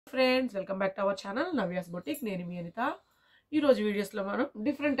Friends welcome back to our channel Navya's boutique. నేను మీ అనిత. ఈరోజు వీడియోస్లో మనం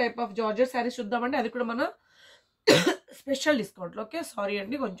different type of georgette saris చూద్దామండి. అది కూడా మన స్పెషల్ డిస్కౌంట్లో. ఓకే, సారీ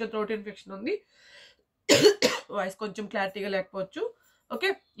అండి, కొంచెం థ్రోట్ ఇన్ఫెక్షన్ ఉంది, వాయిస్ కొంచెం క్లారిటీగా లేకపోవచ్చు. ఓకే,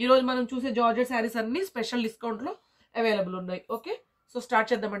 ఈరోజు మనం చూసే జార్జెట్ శారీస్ అన్ని స్పెషల్ డిస్కౌంట్లో అవైలబుల్ ఉన్నాయి. ఓకే, సో స్టార్ట్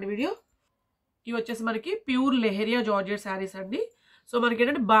చేద్దామండి వీడియో. ఇవి వచ్చేసి మనకి ప్యూర్ లెహరియా జార్జెట్ శారీస్ అండి. సో మనకి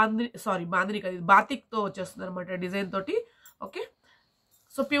ఏంటంటే బాందిని కాదు, బాతిక్తో వచ్చేస్తుంది అనమాట, డిజైన్ తోటి. ఓకే,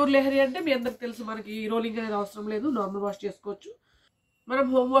 సో ప్యూర్ లెహరీ అంటే మీ అందరికి తెలుసు, మనకి రోలింగ్ అనేది అవసరం లేదు, నార్మల్ వాష్ చేసుకోవచ్చు. మనం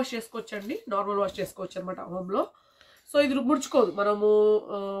హోమ్ వాష్ చేసుకోవచ్చు అండి, నార్మల్ వాష్ చేసుకోవచ్చు అనమాట హోమ్లో. సో ఇది ముడుచుకోదు, మనము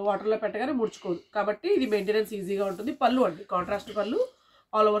వాటర్లో పెట్టగానే ముడుచుకోదు, కాబట్టి ఇది మెయింటెనెన్స్ ఈజీగా ఉంటుంది. పళ్ళు అండి, కాంట్రాస్ట్ పళ్ళు,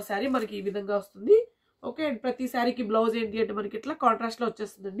 ఆల్ ఓవర్ శారీ మనకి ఈ విధంగా వస్తుంది. ఓకే, అండ్ ప్రతి శారీకి బ్లౌజ్ ఏంటి అంటే మనకి ఇట్లా కాంట్రాస్ట్లో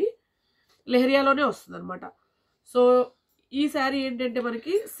వచ్చేస్తుందండి, లెహరియాలోనే వస్తుంది అనమాట. సో ఈ శారీ ఏంటంటే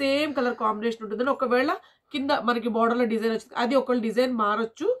మనకి సేమ్ కలర్ కాంబినేషన్ ఉంటుందని, ఒకవేళ కింద మనకి బార్డర్లో డిజైన్ వచ్చింది, అది ఒకళ్ళు డిజైన్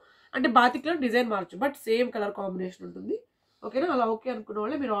మారొచ్చు, అంటే బాతిక్లో డిజైన్ మారచ్చు, బట్ సేమ్ కలర్ కాంబినేషన్ ఉంటుంది. ఓకేనా, అలా ఓకే అనుకున్న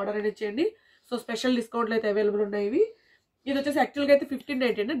వాళ్ళే మీరు ఆర్డర్ అనేది చేయండి. సో స్పెషల్ డిస్కౌంట్లు అయితే అవైలబుల్ ఉన్నాయి. ఇది వచ్చేసి యాక్చువల్గా అయితే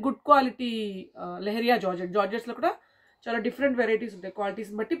 1590 అండి. గుడ్ క్వాలిటీ లెహరియా జార్జెట్స్లో కూడా చాలా డిఫరెంట్ వెరైటీస్ ఉంటాయి,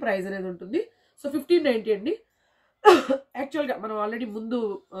 క్వాలిటీస్ని బట్టి ప్రైస్ అనేది ఉంటుంది. సో 1590 అండి. యాక్చువల్గా మనం ఆల్రెడీ ముందు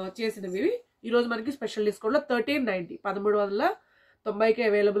చేసినవి ఈరోజు మనకి స్పెషల్ డిస్కౌంట్లో 1390, 1390కి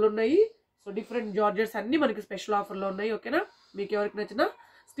అవైలబుల్ ఉన్నాయి. సో డిఫరెంట్ జార్జెట్స్ అన్ని మనకి స్పెషల్ ఆఫర్లో ఉన్నాయి. ఓకేనా, మీకు ఎవరికి నచ్చిన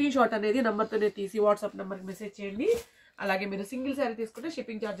స్క్రీన్ షాట్ అనేది నెంబర్తోనే తీసి వాట్సాప్ నెంబర్కి మెసేజ్ చేయండి. అలాగే మీరు సింగిల్ శారీ తీసుకుంటే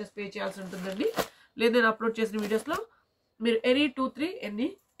షిప్పింగ్ ఛార్జెస్ పే చేయాల్సి ఉంటుందండి. లేదు, నేను అప్లోడ్ చేసిన వీడియోస్లో మీరు ఎనీ 2-3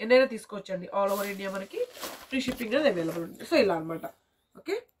 ఎన్నైనా తీసుకోవచ్చండి. ఆల్ ఓవర్ ఇండియా మనకి ఫ్రీ షిప్పింగ్ అనేది అవైలబుల్ ఉంటుంది. సో ఇలా అనమాట.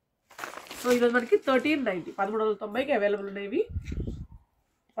 ఓకే, సో ఈరోజు మనకి 1390, 1390కి అవైలబుల్ ఉన్నాయి.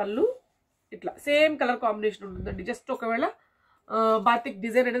 పళ్ళు ఇట్లా సేమ్ కలర్ కాంబినేషన్ ఉంటుందండి, జస్ట్ ఒకవేళ బాతిక్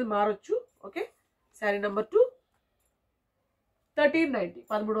డిజైన్ అనేది మారొచ్చు. Okay, sari number 2 1390,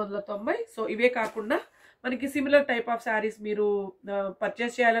 1390. సో ఇవే కాకుండా మనకి సిమిలర్ టైప్ ఆఫ్ శారీస్ మీరు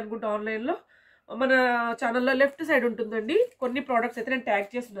పర్చేస్ చేయాలనుకుంటే ఆన్లైన్లో మన ఛానల్లో లెఫ్ట్ సైడ్ ఉంటుందండి, కొన్ని ప్రోడక్ట్స్ అయితే నేను ట్యాగ్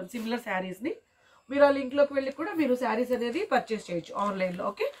చేస్తున్నాను సిమిలర్ శారీస్ని. మీరు ఆ లింక్లోకి వెళ్ళి కూడా మీరు శారీస్ అనేది పర్చేస్ చేయొచ్చు ఆన్లైన్లో.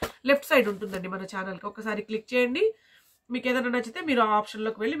 ఓకే, లెఫ్ట్ సైడ్ ఉంటుందండి మన ఛానల్కి, ఒకసారి క్లిక్ చేయండి. మీకు ఏదైనా నచ్చితే మీరు ఆ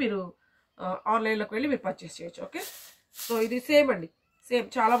ఆప్షన్లోకి వెళ్ళి మీరు ఆన్లైన్లోకి వెళ్ళి మీరు పర్చేస్ చేయొచ్చు. ఓకే, సో ఇది సేమ్ అండి, సేమ్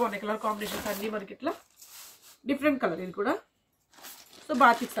చాలా బాగున్నాయి కలర్ కాంబినేషన్స్ అన్నీ మనకి ఇట్లా డిఫరెంట్ కలర్. ఇది కూడా సో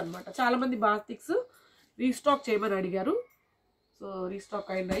బాతిక్స్ అనమాట. చాలామంది బాతిక్స్ రీస్టాక్ చేయమని అడిగారు, సో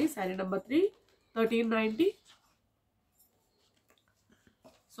రీస్టాక్ అయినాయి. శారీ నెంబర్ 3 1390.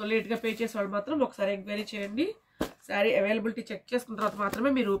 సో లేట్గా పే చేసేవాళ్ళు మాత్రం ఒకసారి ఎంక్వైరీ చేయండి. శారీ అవైలబిలిటీ చెక్ చేసుకున్న తర్వాత మాత్రమే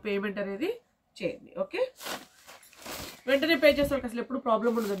మీరు పేమెంట్ అనేది చేయండి. ఓకే, వెంటనే పే చేసేవాళ్ళకి అసలు ఎప్పుడు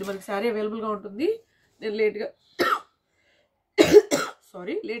ప్రాబ్లం ఉండదండి, మనకి శారీ అవైలబుల్గా ఉంటుంది. నేను లేట్గా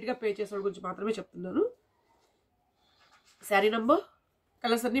పే చేసేవాళ్ళ గురించి మాత్రమే చెప్తున్నాను. శారీ నంబర్,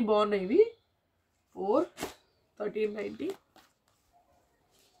 కలర్స్ అన్నీ బాగున్నాయి. ఇవి 4 1390.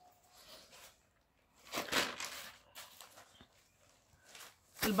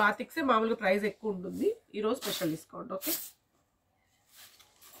 అసలు బాతిక్సే మామూలుగా ప్రైస్ ఎక్కువ ఉంటుంది, ఈరోజు స్పెషల్ డిస్కౌంట్. ఓకే,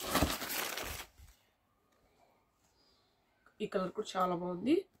 ఈ కలర్ కూడా చాలా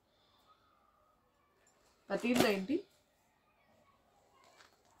బాగుంది, 1390.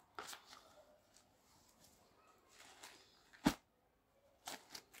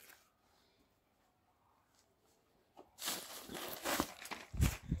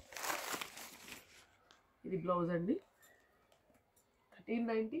 ఇది బ్లౌజ్ అండి,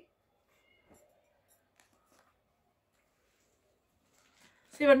 1390.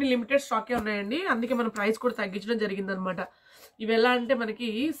 సో ఇవన్నీ లిమిటెడ్ స్టాకే ఉన్నాయండి, అందుకే మన ప్రైస్ కూడా తగ్గించడం జరిగిందనమాట. ఇవి ఎలా అంటే మనకి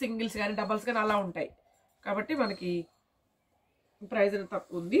సింగిల్స్ కానీ డబల్స్ కానీ అలా ఉంటాయి, కాబట్టి మనకి ప్రైస్ అనేది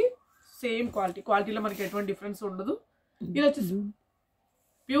తక్కువ ఉంది. సేమ్ క్వాలిటీలో మనకి ఎటువంటి డిఫరెన్స్ ఉండదు. ఇది వచ్చేసి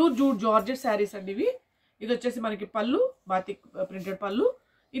ప్యూర్ జూట్ జార్జెట్ శారీస్ అండి ఇవి. ఇది వచ్చేసి మనకి పళ్ళు, బాతిక్ ప్రింటెడ్ పళ్ళు.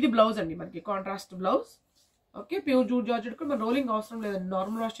 ఇది బ్లౌజ్ అండి, మనకి contrast blouse. Okay, pure jute georgette కూడా మన రోలింగ్ అవసరం లేదండి,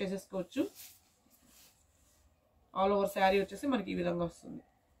 నార్మల్ వాష్ చేసేసుకోవచ్చు. ఆల్ ఓవర్ శారీ వచ్చేసి మనకి ఈ విధంగా వస్తుంది.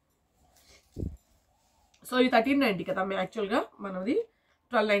 సో ఇది 1390 కదా, యాక్చువల్గా మనది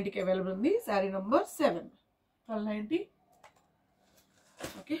 1290కి అవైలబుల్ ఉంది. Sari number 7 1290.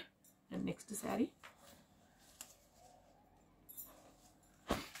 Okay, and next sari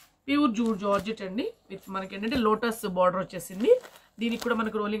pure jute georgette అండి. విత్ మనకి ఏంటంటే లోటస్ బార్డర్ వచ్చేసింది, దీనికి కూడా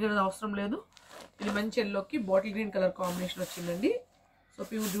మనకు రోలింగ్ అనేది అవసరం లేదు. ఇది మంచి ఎల్లోకి బాటిల్ గ్రీన్ కలర్ కాంబినేషన్ వచ్చిందండి. సో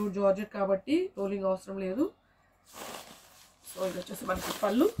ప్యూర్ జూట్ జార్జెట్ కాబట్టి రోలింగ్ అవసరం లేదు. సో ఇది వచ్చేసి మనకి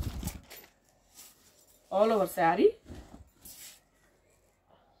పళ్ళు, all over sari.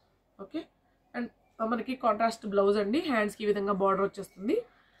 Okay, and మనకి కాంట్రాస్ట్ బ్లౌజ్ అండి, హ్యాండ్స్కి ఈ విధంగా బార్డర్ వచ్చేస్తుంది.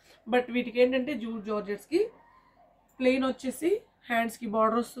 బట్ వీటికి ఏంటంటే జూట్ జార్జెట్స్కి ప్లెయిన్ వచ్చేసి హ్యాండ్స్కి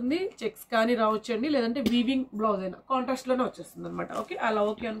బార్డర్ వస్తుంది, చెక్స్ కానీ రావచ్చండి, లేదంటే వీవింగ్ బ్లౌజ్ అయినా కాంట్రాస్ట్లోనే వచ్చేస్తుంది అనమాట. ఓకే, అలా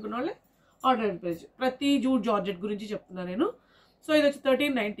ఓకే అనుకున్న వాళ్ళే ఆర్డర్ అండ్ ప్రైస్. ప్రతి జూట్ జార్జెట్ గురించి చెప్తున్నాను నేను. సో ఇది వచ్చి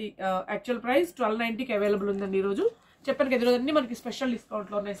 1390, యాక్చువల్ ప్రైస్ 1290కి అవైలబుల్ ఉందండి ఈరోజు. చెప్పాను కదా, ఈరోజు అన్ని మనకి స్పెషల్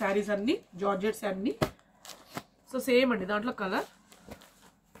డిస్కౌంట్లో ఉన్నాయి శారీస్ అన్ని, జార్జెట్స్ అన్ని. సో సేమ్ అండి, దాంట్లో కలర్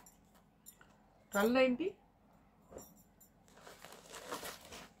 1290.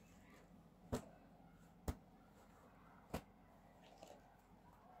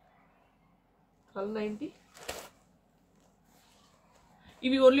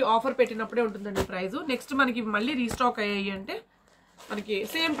 ఇవి ఓన్లీ ఆఫర్ పెట్టినప్పుడే ఉంటుందండి ప్రైస్. నెక్స్ట్ మనకి మళ్ళీ రీస్టాక్ అయ్యాయి అంటే మనకి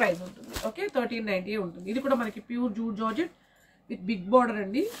సేమ్ ప్రైస్ ఉంటుంది. ఓకే, 1390 ఉంటుంది. ఇది కూడా మనకి pure jute georgette with big border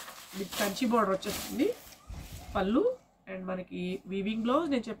అండి, విత్ కంచి బార్డర్ వచ్చేస్తుంది. పళ్ళు అండ్ మనకి వీవింగ్ బ్లౌజ్.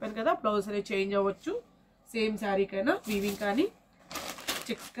 నేను చెప్పాను కదా, బ్లౌజ్ అనేది చేంజ్ అవ్వచ్చు సేమ్ శారీకైనా, వీవింగ్ కానీ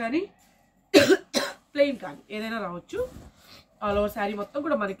చెక్స్ కానీ ప్లెయిన్ కానీ ఏదైనా రావచ్చు. ఆల్ ఓవర్ శారీ మొత్తం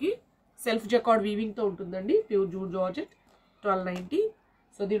కూడా మనకి సెల్ఫ్ జకార్డ్ వీవింగ్తో ఉంటుందండి. Pure jute georgette 1290.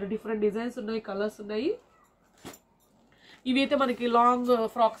 సో దీంట్లో డిఫరెంట్ డిజైన్స్ ఉన్నాయి, కలర్స్ ఉన్నాయి. ఇవి అయితే మనకి లాంగ్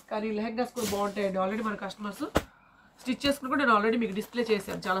ఫ్రాక్స్ కానీ లెహెంగాస్ కూడా బాగుంటాయండి. ఆల్రెడీ మన కస్టమర్స్ స్టిచ్ చేసుకుని కూడా నేను ఆల్రెడీ మీకు డిస్ప్లే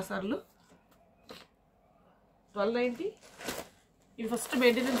చేశాను చాలాసార్లు. 1290. ఇవి ఫస్ట్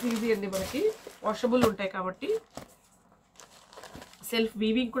మెయింటెనెన్స్ ఈజీ అండి, మనకి వాషబుల్ ఉంటాయి కాబట్టి సెల్ఫ్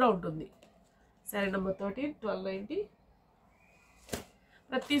వీవింగ్ కూడా ఉంటుంది. శారీ నెంబర్ 13, 1290.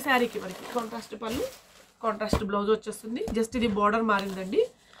 ప్రతి శారీకి మనకి కాంట్రాస్ట్ పళ్ళు, కాంట్రాస్ట్ బ్లౌజ్ వచ్చేస్తుంది. జస్ట్ ఇది బార్డర్ మారిందండి.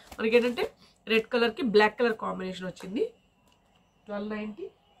 మనకి ఏంటంటే రెడ్ కలర్కి బ్లాక్ కలర్ కాంబినేషన్ వచ్చింది. 1290.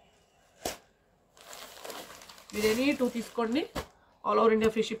 మీరు ఎనీ 2 తీసుకోండి, all over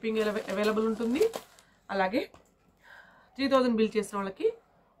India free shipping available ఉంటుంది. అలాగే 3000 బిల్ చేసిన వాళ్ళకి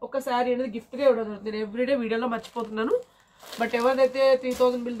ఒక శారీ అనేది గిఫ్ట్గా ఇవ్వడం జరుగుతుంది. నేను ఎవ్రీడే వీడియోలో మర్చిపోతున్నాను, బట్ ఎవరైతే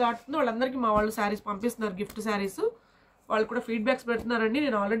 3000 బిల్ దాటుతుందో వాళ్ళందరికీ మా వాళ్ళు శారీస్ పంపిస్తున్నారు, గిఫ్ట్ శారీస్. వాళ్ళు కూడా ఫీడ్బ్యాక్స్ పెడుతున్నారండి.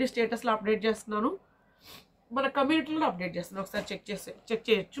 నేను ఆల్రెడీ స్టేటస్లో అప్డేట్ చేస్తున్నాను, మన కమ్యూనిటీలో అప్డేట్ చేస్తున్నాను. ఒకసారి చెక్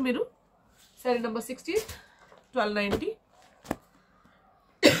చేయొచ్చు మీరు. శారీ నెంబర్ 16, 1290.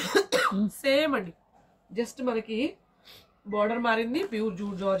 సేమ్ అండి, జస్ట్ మనకి బార్డర్ మారింది. Pure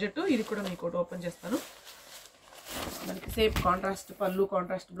jute georgette. ఇది కూడా మీకు ఒకటి ఓపెన్ చేస్తాను. మనకి సేమ్ కాంట్రాస్ట్ పళ్ళు,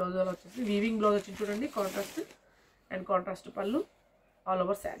 కాంట్రాస్ట్ బ్లౌజ్ అలా వచ్చేసి వీవింగ్ బ్లౌజ్ వచ్చి చూడండి, కాంట్రాస్ట్ అండ్ కాంట్రాస్ట్ పళ్ళు ఆల్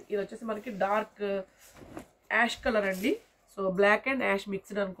ఓవర్ శారీ. ఇది వచ్చేసి మనకి డార్క్ యాష్ కలర్ అండి. So black and ash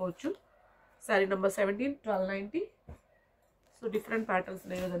mixed అనుకోవచ్చు. Sari number 17, 1290. So different patterns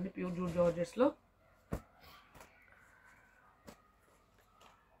ఉన్నాయి కదండి ప్యూర్ జూట్ జార్జెట్స్లో.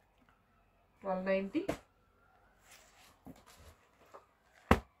 1290.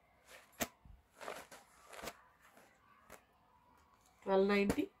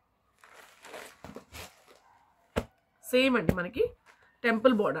 సేమ్ అండి, మనకి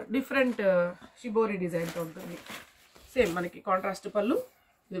టెంపుల్ బార్డర్ డిఫరెంట్ షిబోరి డిజైన్తో ఉంటుంది. సేమ్ మనకి కాంట్రాస్ట్ పళ్ళు,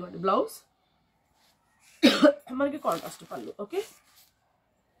 ఇదిగోండి బ్లౌజ్, మనకి కాంట్రాస్ట్ పళ్ళు. ఓకే,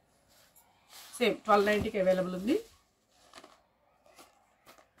 సేమ్ 1290కి అవైలబుల్ ఉంది.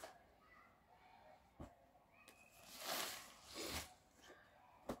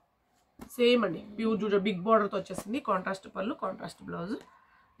 సేమ్ అండి, ప్యూర్ జూట్ బిగ్ బార్డర్తో వచ్చేసింది. కాంట్రాస్ట్ పళ్ళు, కాంట్రాస్ట్ బ్లౌజ్,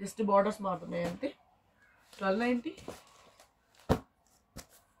 జస్ట్ బార్డర్స్ మారుతున్నాయి అంతే. 1290.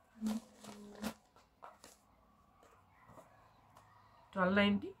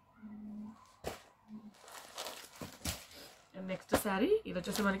 నెక్స్ట్ శారీ ఇది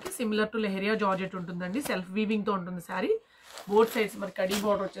వచ్చేసి మనకి సిమిలర్ టు లెహరియా జార్జెట్ ఉంటుందండి. సెల్ఫ్ వీవింగ్తో ఉంటుంది శారీ. బోత్ సైడ్స్ మనకి కడీ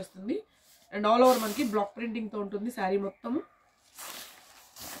బార్డర్ వచ్చేస్తుంది అండ్ ఆల్ ఓవర్ మనకి బ్లాక్ ప్రింటింగ్తో ఉంటుంది శారీ మొత్తము.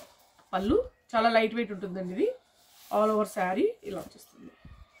 పళ్ళు చాలా లైట్ వెయిట్ ఉంటుందండి. ఇది ఆల్ ఓవర్ శారీ ఇలా వచ్చేస్తుంది.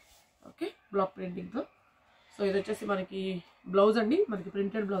 Okay, black ప్రింటింగ్తో. సో ఇది వచ్చేసి మనకి బ్లౌజ్ అండి, మనకి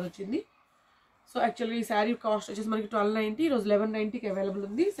ప్రింటెడ్ బ్లౌజ్ వచ్చింది. సో యాక్చువల్గా ఈ శారీ కాస్ట్ వచ్చేసి మనకి 1290, ఈరోజు 1190కి అవైలబుల్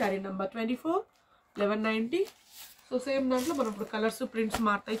ఉంది. శారీ నెంబర్ 24, 1190. సో సేమ్ దాంట్లో మనం ఇప్పుడు కలర్స్ ప్రింట్స్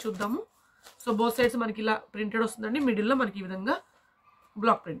మారుతాయి చూద్దాము. సో బోత్ సైడ్స్ మనకి ఇలా ప్రింటెడ్ వస్తుందండి. మిడిల్లో మనకి ఈ విధంగా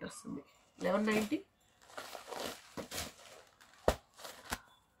బ్లాక్ ప్రింట్ వస్తుంది. 1190.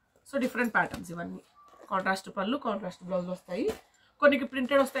 సో డిఫరెంట్ ప్యాటర్న్స్ ఇవన్నీ. కాంట్రాస్ట్ పళ్ళు, కాంట్రాస్ట్ బ్లౌజ్ వస్తాయి. కొన్నికి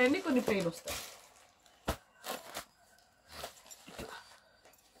ప్రింటెడ్ వస్తాయండి, కొన్ని ప్లెయిన్ వస్తాయి.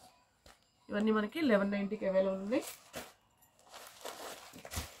 ఇవన్నీ మనకి 1190కి అవైలబుల్ ఉన్నాయి.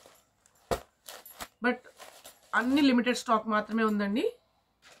 బట్ అన్ని లిమిటెడ్ స్టాక్ మాత్రమే ఉందండి.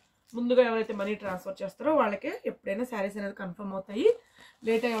 ముందుగా ఎవరైతే మనీ ట్రాన్స్ఫర్ చేస్తారో వాళ్ళకే ఎప్పుడైనా శారీస్ అనేది కన్ఫర్మ్ అవుతాయి.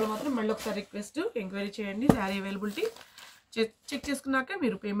 లేట్ అయ్యే వాళ్ళు మాత్రం మళ్ళీ ఒకసారి రిక్వెస్ట్ ఎంక్వైరీ చేయండి. శారీ అవైలబిలిటీ చెక్ చేసుకున్నాక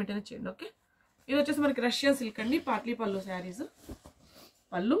మీరు పేమెంట్ అనేది చేయండి. ఓకే, ఇది వచ్చేసి మనకి రష్యన్ సిల్క్ అండి, పాట్లీ పళ్ళు శారీస్.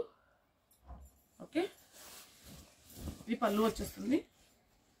 పళ్ళు ఓకే, ఇది పళ్ళు వచ్చేస్తుంది.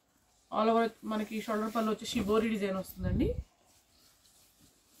 ఆల్ ఓవర్ మనకి షోల్డర్ పళ్ళు వచ్చి షిబోరి డిజైన్ వస్తుందండి.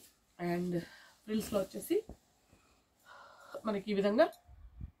 అండ్ ఫ్రిల్స్లో వచ్చేసి మనకి ఈ విధంగా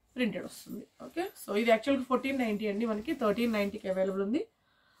ప్రింటెడ్ వస్తుంది. ఓకే, సో ఇది యాక్చువల్గా 1490 అండి, మనకి 1390కి అవైలబుల్ ఉంది.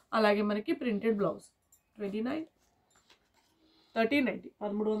 అలాగే మనకి printed blouse 1390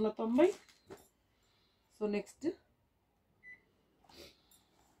 1390. So next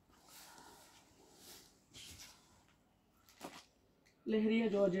leheriya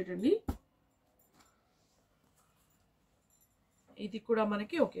georgette అండి. ఇది కూడా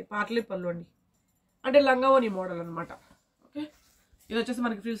మనకి ఓకే పార్లీ పళ్ళు అండి, అంటే లంగావోని మోడల్ అనమాట. ఓకే, ఇది వచ్చేసి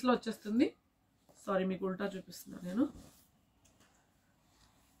మనకి ఫ్రిల్స్లో వచ్చేస్తుంది. సారీ మీకు ఉల్టా చూపిస్తున్నాను నేను,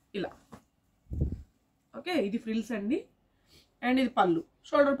 ఇలా. ఓకే, ఇది ఫ్రిల్స్ అండి. అండ్ ఇది పళ్ళు,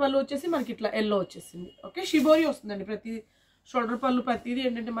 షోల్డర్ పళ్ళు వచ్చేసి మనకి ఇట్లా ఎల్లో వచ్చేసింది. ఓకే, షిబోరి వస్తుందండి ప్రతి షోల్డర్ పళ్ళు, ప్రతిదీ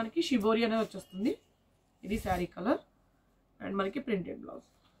ఏంటంటే మనకి షిబోరి అనేది వచ్చేస్తుంది. ఇది శారీ కలర్. అండ్ మనకి ప్రింటెడ్ బ్లౌజ్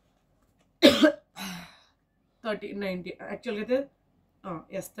 1390 యాక్చువల్గా అయితే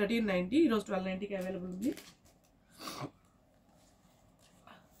 1390, ఈరోజు 1290కి అవైలబుల్ ఉంది.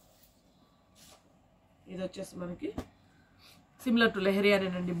 ఇది వచ్చేసి మనకి సిమిలర్ టు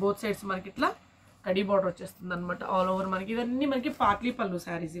లెహరియానేనండి, బోత్ సైడ్స్ మనకి ఇట్లా కడీ బార్డర్ వచ్చేస్తుంది అనమాట ఆల్ ఓవర్. మనకి ఇవన్నీ మనకి పార్ట్లీ పళ్ళు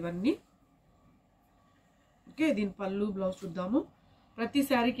శారీస్ ఇవన్నీ. ఓకే, దీని పళ్ళు బ్లౌజ్ చూద్దాము. ప్రతి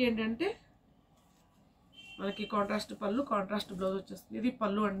శారీకి ఏంటంటే మనకి కాంట్రాస్ట్ పళ్ళు, కాంట్రాస్ట్ బ్లౌజ్ వచ్చేస్తుంది. ఇది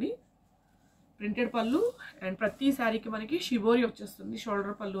పళ్ళు అండి, ప్రింటెడ్ పళ్ళు. అండ్ ప్రతి శారీకి మనకి షిబోరి వచ్చేస్తుంది,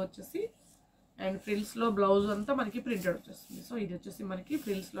 షోల్డర్ పళ్ళు వచ్చేసి. అండ్ ఫ్రిల్స్లో బ్లౌజ్ అంతా మనకి ప్రింటెడ్ వచ్చేస్తుంది. సో ఇది వచ్చేసి మనకి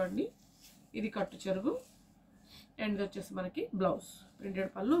ఫ్రిల్స్లో అండి, ఇది కట్టు చెరుగు. అండ్ ఇది వచ్చేసి మనకి బ్లౌజ్,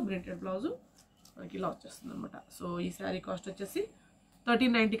 ప్రింటెడ్ పళ్ళు ప్రింటెడ్ బ్లౌజు మనకి ఇలా వచ్చేస్తుంది అనమాట. సో ఈ శారీ కాస్ట్ వచ్చేసి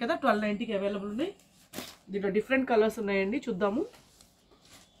 1390 కదా, 1290కి అవైలబుల్ ఉన్నాయి. దీంట్లో డిఫరెంట్ కలర్స్ ఉన్నాయండి, చూద్దాము.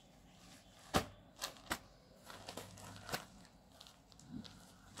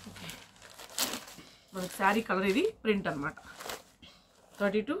 మనకి శారీ కలర్ ఇది ప్రింట్ అనమాట.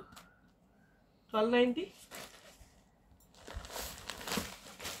 32 1290.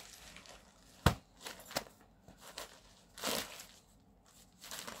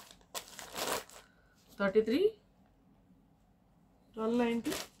 $33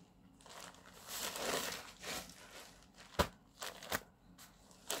 1290.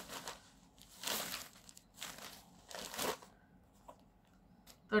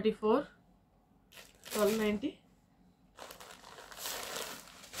 $34 1290.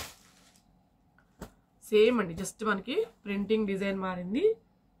 సేమ్ అండి, జస్ట్ మనకి ప్రింటింగ్ డిజైన్ మారింది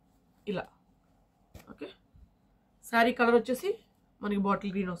ఇలా. ఓకే, శారీ కలర్ వచ్చేసి మనకి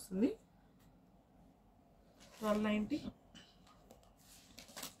బాటిల్ గ్రీన్ వస్తుంది. 1290.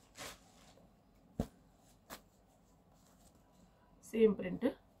 సేమ్ ప్రింట్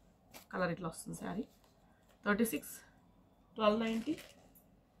కలర్ ఇట్లా వస్తుంది శారీ. 36 1290.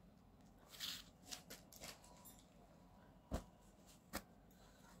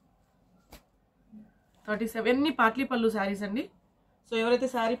 37 అన్ని పాట్లీ పళ్ళు శారీస్ అండి. సో ఎవరైతే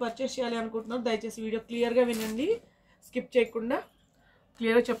శారీ పర్చేస్ చేయాలి అనుకుంటున్నారో దయచేసి వీడియో క్లియర్గా వినండి, స్కిప్ చేయకుండా.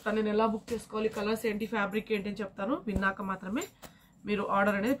 క్లియర్గా చెప్తాను నేను ఎలా బుక్ చేసుకోవాలి, కలర్స్ ఏంటి, ఫ్యాబ్రిక్ ఏంటి అని చెప్తాను. విన్నాక మాత్రమే మీరు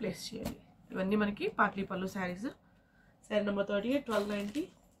ఆర్డర్ అనేది ప్లేస్ చేయాలి. ఇవన్నీ మనకి పాట్లీ పళ్ళు saris. Sari number 38 1290.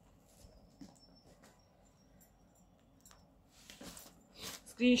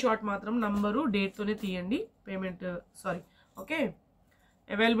 Screen shot మాత్రం నంబరు డేట్తోనే తీయండి. పేమెంట్ ఓకే,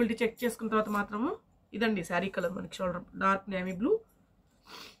 అవైలబిలిటీ చెక్ చేసుకున్న తర్వాత మాత్రము. ఇదండి శారీ కలర్ మనకి shoulder dark navy blue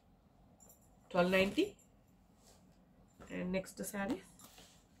 1290. And next sari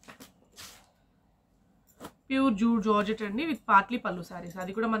pure georgette అండి విత్ పార్ట్లీ పళ్ళు శారీస్.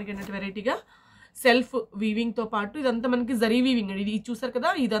 అది కూడా మనకి ఏంటంటే వెరైటీగా సెల్ఫ్ వీవింగ్తో పాటు ఇదంతా మనకి జరీ వీవింగ్ అండి. ఇది చూసారు కదా,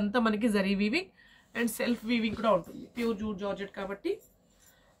 ఇదంతా మనకి zari weaving and self weaving కూడా ఉంటుంది. ప్యూర్ జార్జెట్ కాబట్టి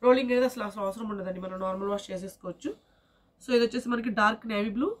రోలింగ్ అనేది అసలు అవసరం ఉండదండి, మనం నార్మల్ వాష్ చేసేసుకోవచ్చు. సో ఇది వచ్చేసి మనకి డార్క్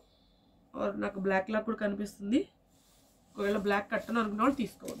నేవీ బ్లూ, నాకు బ్లాక్ లా కూడా కనిపిస్తుంది. ఒకవేళ బ్లాక్ కట్టను అనుకున్న వాళ్ళు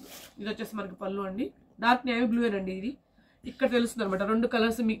తీసుకోవద్దు. ఇది వచ్చేసి మనకి పళ్ళు అండి, డార్క్ నేవీ బ్లూ అండి. ఇది ఇక్కడ తెలుస్తుంది అనమాట, రెండు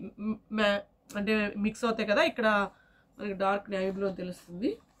కలర్స్ అంటే మిక్స్ అవుతాయి కదా, ఇక్కడ మనకి డార్క్ నేవీ బ్లూ అని తెలుస్తుంది.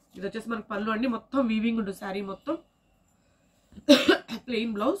 ఇది వచ్చేసి మనకి పళ్ళు అండి, మొత్తం వీవింగ్ ఉంటుంది శారీ మొత్తం.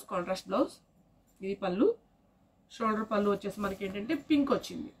 Plain blouse, contrast blouse. ఇది పళ్ళు. షోల్డర్ పళ్ళు వచ్చేసి మనకి ఏంటంటే పింక్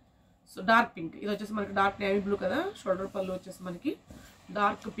వచ్చింది, సో డార్క్ పింక్. ఇది వచ్చేసి మనకి డార్క్ నేవీ బ్లూ కదా, షోల్డర్ పళ్ళు వచ్చేసి మనకి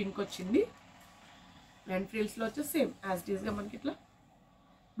డార్క్ పింక్ వచ్చింది. అండ్ ఫ్రిల్స్లో వచ్చేసి సేమ్ యాజ్ ఇట్ ఈస్గా మనకి ఇట్లా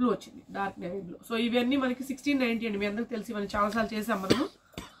బ్లూ వచ్చింది, డార్క్ నేవీ బ్లూ. సో ఇవన్నీ మనకి 1690 అండి, మీ అందరికి తెలిసి మనం చాలాసార్లు చేసాం మనము.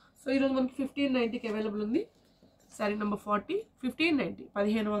 సో ఈరోజు మనకి 1590కి అవైలబుల్ ఉంది. శారీ నెంబర్ 40 1590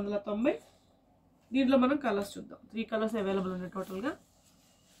 1590. దీంట్లో మనం కలర్స్ చూద్దాం. 3 కలర్స్ అవైలబుల్ ఉన్నాయి టోటల్గా.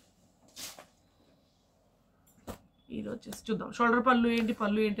 ఇది వచ్చేసి చూద్దాం షోల్డర్ పళ్ళు ఏంటి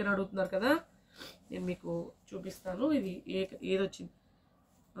అని అడుగుతున్నారు కదా, నేను మీకు చూపిస్తాను. ఇది ఏది వచ్చింది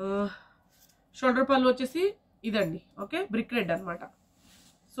షోల్డర్ పళ్ళు వచ్చేసి ఇదండి. ఓకే, బ్రిక్ రెడ్ అనమాట.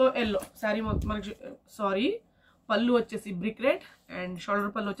 సో ఎల్లో శారీ మనకి సారీ పళ్ళు వచ్చేసి బ్రిక్ రెడ్ అండ్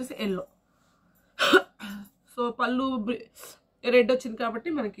షోల్డర్ పళ్ళు వచ్చేసి ఎల్లో. సో పళ్ళు రెడ్ వచ్చింది కాబట్టి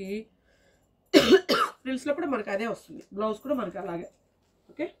మనకి ఫ్రిల్స్లో కూడా మనకి అదే వస్తుంది. బ్లౌజ్ కూడా మనకి అలాగే.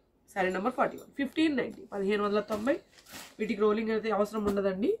 Okay, sari number 41, 1590, 1590. వీటికి రోలింగ్ అయితే అవసరం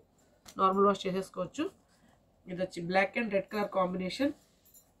ఉండదండి, నార్మల్ వాష్ చేసేసుకోవచ్చు. ఇది వచ్చి black and red colour combination.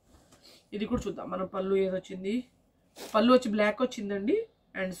 ఇది కూడా చూద్దాం మనం. పళ్ళు ఏదొచ్చింది, పళ్ళు వచ్చి బ్లాక్ వచ్చిందండి.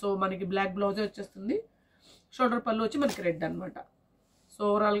 అండ్ సో మనకి బ్లాక్ బ్లౌజే వచ్చేస్తుంది. షోల్డర్ పళ్ళు వచ్చి మనకి రెడ్ అనమాట. సో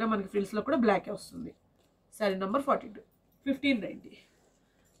ఓవరాల్గా మనకి ఫ్రిల్స్లో కూడా బ్లాకే వస్తుంది. శారీ నెంబర్ 42, 1590.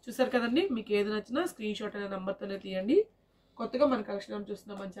 చూసారు కదండి. మీకు ఏది నచ్చినా స్క్రీన్ షాట్ అనే నెంబర్తోనే తీయండి. కొత్తగా మన కలెక్షన్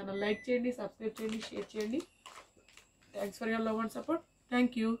చూస్తున్నా మన ఛానల్ లైక్ చేయండి, సబ్స్క్రైబ్ చేయండి, షేర్ చేయండి. Thanks for your love and support.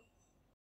 Thank you.